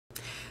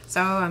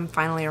So I'm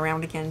finally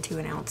around again to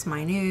announce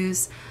my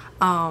news,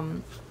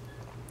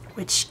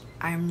 which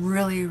I'm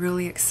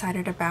really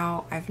excited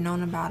about. I've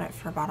known about it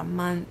for about a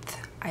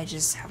month. I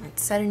just haven't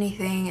said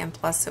anything, and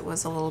plus it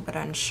was a little bit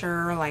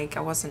unsure. Like,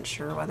 I wasn't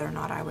sure whether or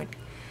not I would,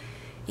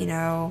 you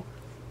know,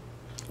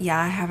 yeah,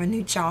 I have a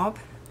new job,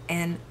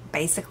 and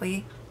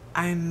basically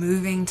I'm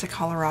moving to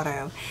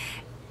Colorado.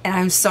 And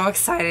I'm so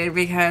excited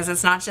because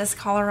it's not just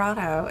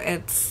Colorado,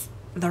 it's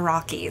the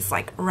Rockies,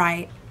 like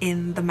right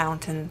in the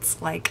mountains.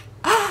 Like,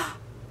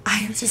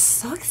 I am just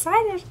so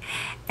excited.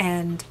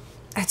 And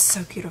it's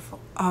so beautiful.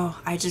 Oh,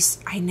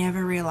 I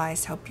never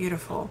realized how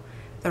beautiful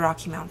the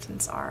Rocky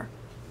Mountains are.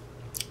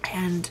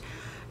 And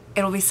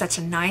it'll be such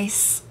a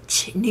nice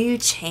new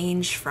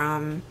change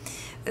from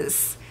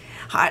this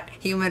hot,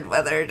 humid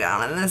weather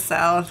down in the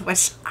South,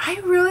 which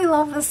I really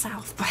love the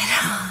South, but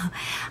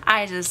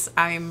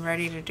I'm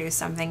ready to do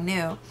something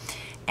new.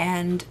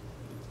 And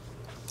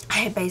I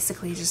had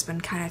basically just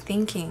been kind of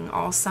thinking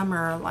all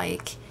summer,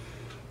 like,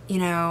 you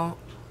know,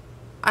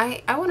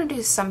 I want to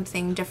do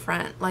something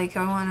different. Like,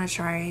 I want to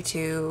try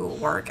to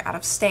work out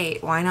of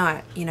state. Why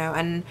not? You know,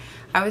 and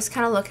I was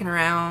kind of looking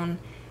around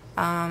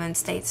in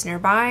states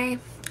nearby,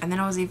 and then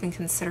I was even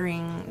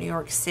considering New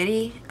York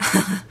City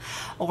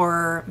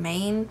or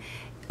Maine.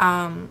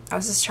 I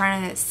was just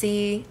trying to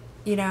see,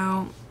 you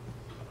know,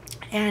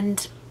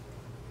 and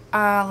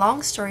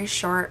long story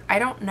short, I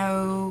don't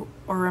know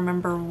or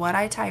remember what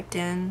I typed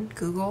in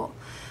Google,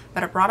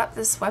 but it brought up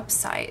this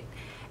website,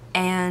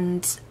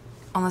 and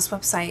on this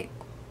website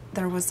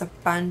there was a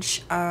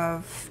bunch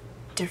of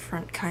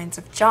different kinds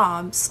of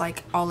jobs,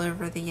 like all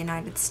over the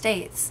United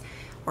States,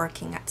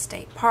 working at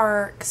state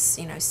parks,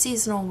 you know,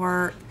 seasonal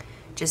work,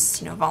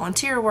 just, you know,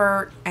 volunteer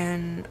work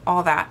and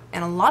all that.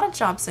 And a lot of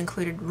jobs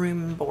included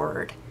room and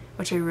board,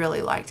 which I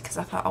really liked because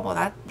I thought, oh,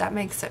 well, that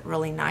makes it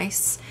really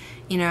nice,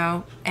 you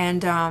know.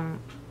 And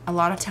a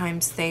lot of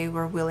times they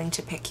were willing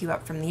to pick you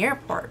up from the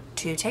airport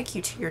to take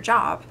you to your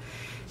job.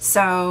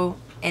 So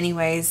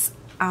anyways,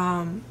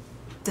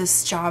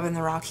 this job in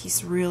the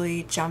Rockies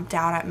really jumped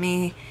out at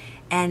me,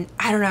 and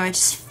I don't know, it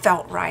just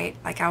felt right.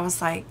 Like, I was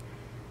like,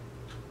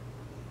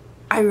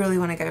 I really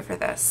want to go for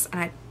this. And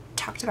I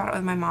talked about it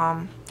with my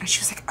mom, and she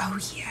was like, oh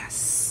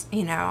yes,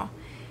 you know,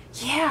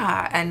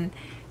 yeah. And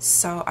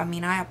so, I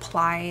mean, I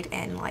applied,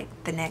 and like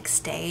the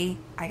next day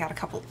I got a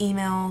couple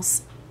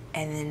emails,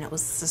 and then it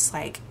was just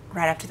like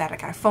right after that I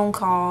got a phone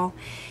call,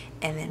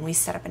 and then we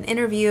set up an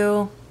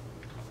interview,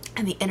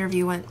 and the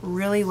interview went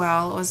really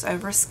well. It was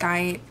over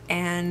Skype,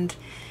 and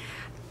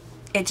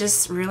it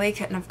just really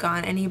couldn't have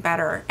gone any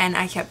better. And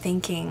I kept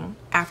thinking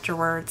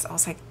afterwards, I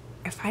was like,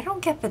 if I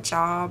don't get the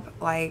job,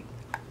 like,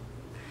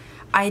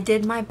 I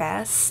did my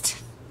best,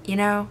 you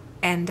know,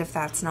 and if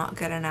that's not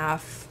good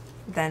enough,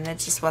 then it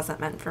just wasn't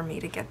meant for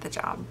me to get the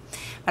job.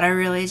 But I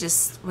really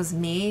just was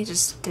me,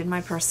 just did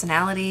my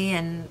personality,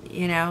 and,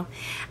 you know,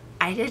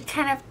 I did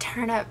kind of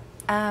turn up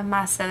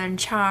my southern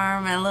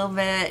charm a little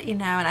bit, you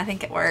know, and I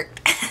think it worked.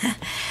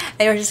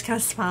 They were just kind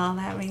of smiling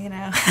at me, you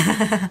know.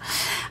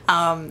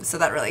 So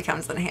that really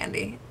comes in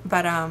handy.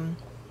 But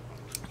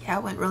yeah,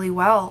 it went really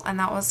well, and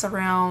that was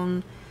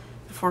around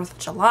the 4th of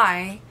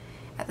July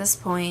at this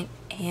point,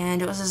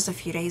 and it was just a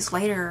few days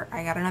later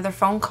I got another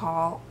phone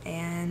call,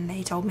 and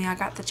they told me I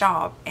got the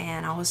job,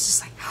 and I was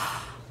just like,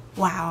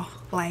 wow,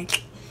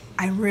 like,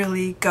 I'm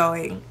really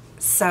going.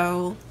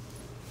 So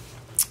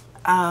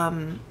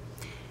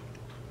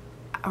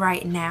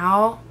right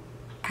now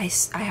I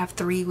have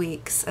 3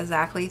 weeks,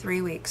 exactly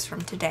 3 weeks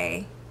from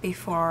today,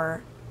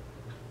 before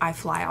I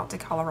fly out to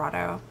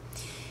Colorado.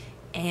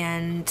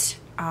 And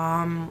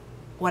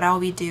what I'll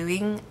be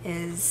doing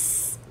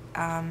is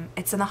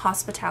it's in the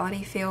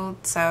hospitality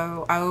field,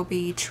 so I will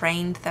be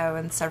trained though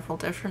in several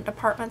different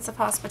departments of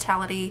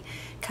hospitality,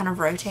 kind of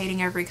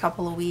rotating every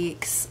couple of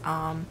weeks.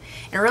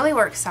 It really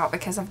works out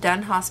because I've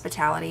done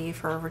hospitality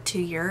for over 2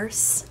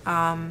 years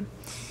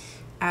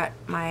at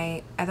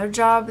my other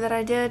job that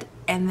I did,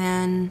 and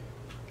then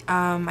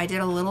I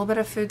did a little bit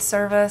of food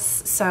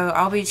service, so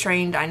I'll be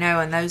trained, I know,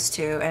 in those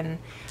two, and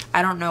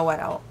I don't know what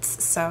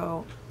else.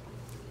 So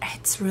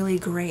it's really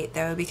great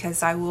though,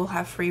 because I will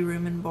have free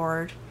room and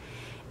board,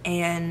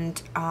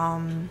 and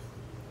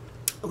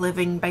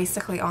living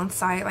basically on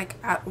site, like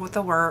with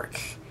the work.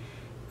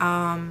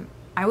 I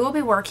will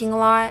be working a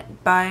lot,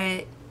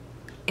 but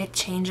it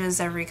changes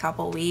every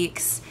couple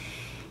weeks,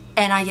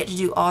 and I get to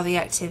do all the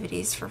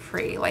activities for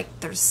free. Like,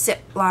 there's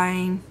zip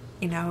line,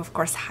 you know, of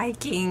course,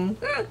 hiking,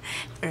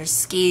 there's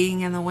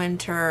skiing in the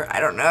winter. I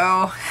don't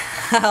know.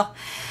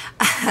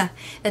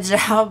 The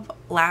job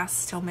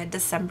lasts till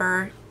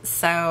mid-December,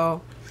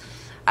 so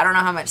I don't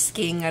know how much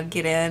skiing I'd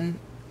get in.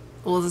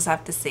 We'll just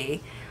have to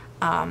see.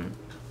 And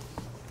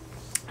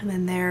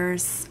then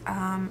there's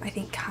I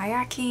think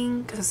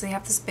kayaking, because they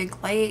have this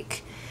big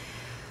lake.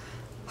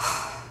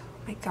 Oh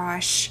my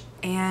gosh.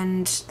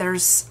 And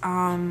there's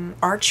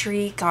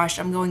archery. Gosh,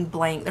 I'm going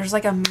blank. There's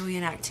like a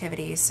million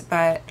activities,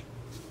 but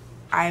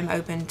I'm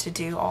open to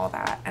do all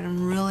that, and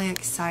I'm really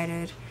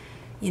excited.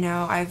 You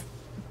know, I've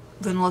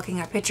been looking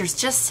at pictures.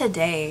 Just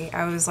today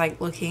I was like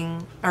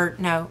looking, or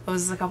no, it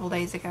was a couple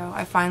days ago,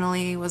 I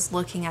finally was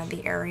looking at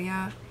the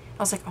area. I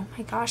was like, oh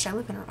my gosh,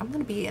 I'm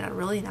gonna be in a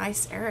really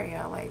nice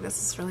area, like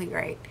this is really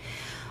great.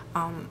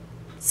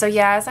 So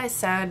yeah, as I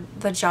said,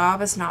 the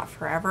job is not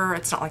forever.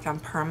 It's not like I'm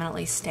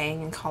permanently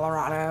staying in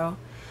Colorado,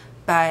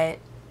 but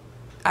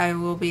I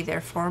will be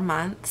there 4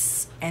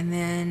 months, and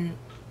then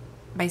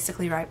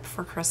basically right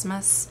before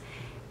Christmas.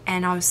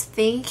 And I was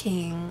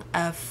thinking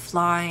of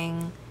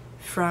flying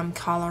from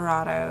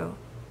Colorado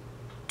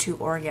to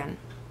Oregon.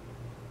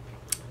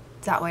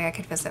 That way I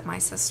could visit my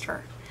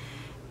sister.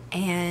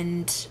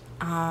 And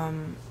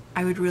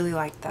I would really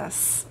like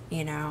this,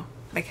 you know,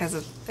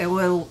 because it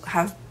will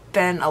have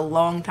been a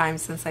long time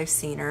since I've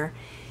seen her.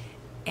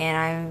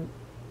 And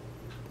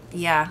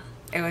yeah,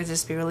 it would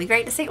just be really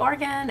great to see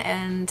Oregon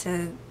and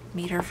to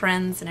meet her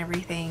friends and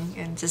everything,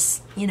 and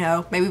just, you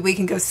know, maybe we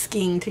can go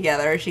skiing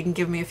together. She can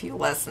give me a few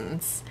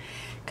lessons,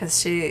 because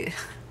she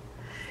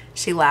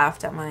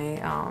laughed at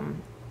my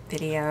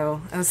video.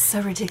 It was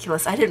so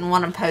ridiculous. I didn't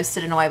want to post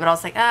it in a way, but I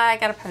was like, I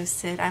gotta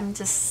post it. I'm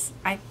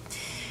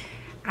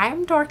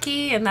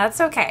dorky, and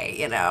that's okay,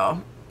 you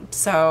know.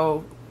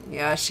 So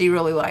yeah, she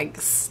really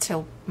likes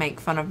to make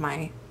fun of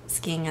my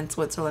skiing in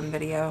Switzerland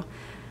video.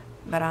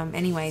 But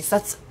anyways,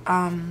 that's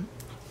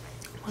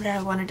what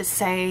I wanted to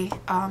say.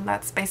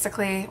 That's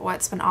basically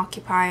what's been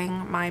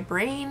occupying my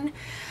brain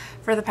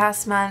for the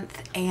past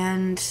month.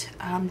 And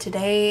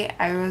today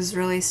I was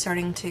really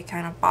starting to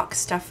kind of box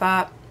stuff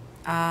up.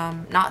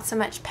 Not so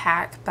much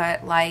pack,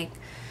 but like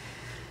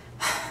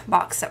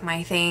box up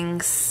my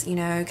things, you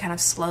know, kind of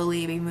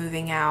slowly be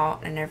moving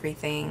out and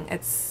everything.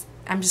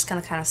 I'm just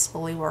gonna kind of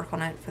slowly work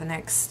on it for the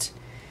next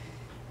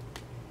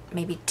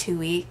maybe 2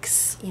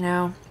 weeks, you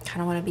know.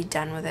 Kind of want to be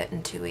done with it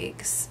in 2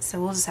 weeks.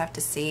 So we'll just have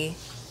to see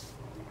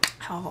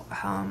how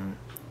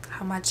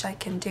much I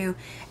can do.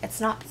 It's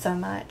not so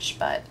much,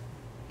 but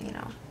you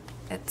know,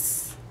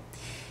 it's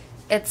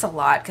a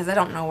lot, because I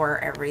don't know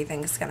where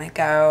everything's gonna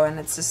go, and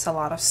it's just a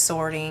lot of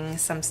sorting.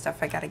 Some stuff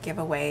I gotta give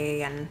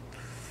away, and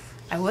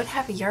I would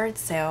have a yard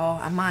sale.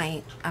 I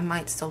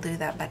might still do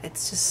that, but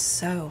it's just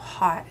so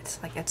hot.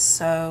 Like, it's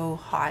so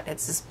hot.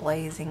 It's just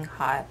blazing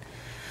hot.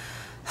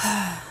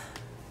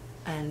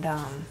 And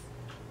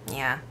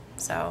yeah,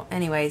 so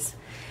anyways,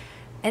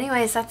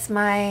 that's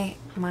my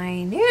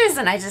news,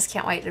 and I just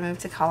can't wait to move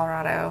to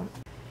Colorado.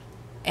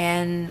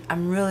 And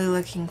I'm really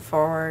looking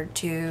forward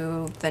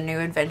to the new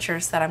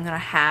adventures that I'm gonna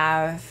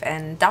have,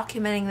 and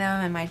documenting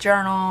them in my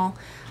journal,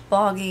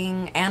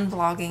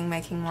 vlogging,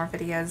 making more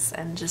videos,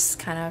 and just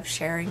kind of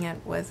sharing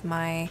it with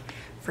my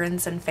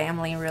friends and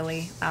family,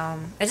 really.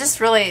 It just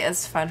really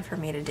is fun for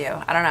me to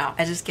do. I don't know,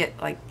 I just get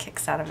like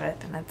kicks out of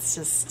it, and it's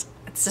just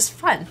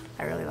fun.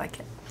 I really like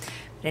it.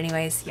 But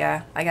anyways,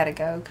 yeah, I gotta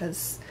go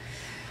because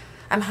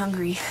I'm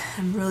hungry.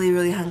 I'm really,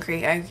 really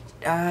hungry. I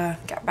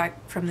got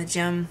back from the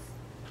gym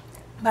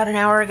about an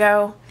hour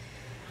ago,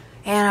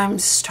 and I'm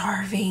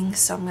starving,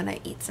 so I'm gonna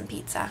eat some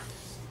pizza.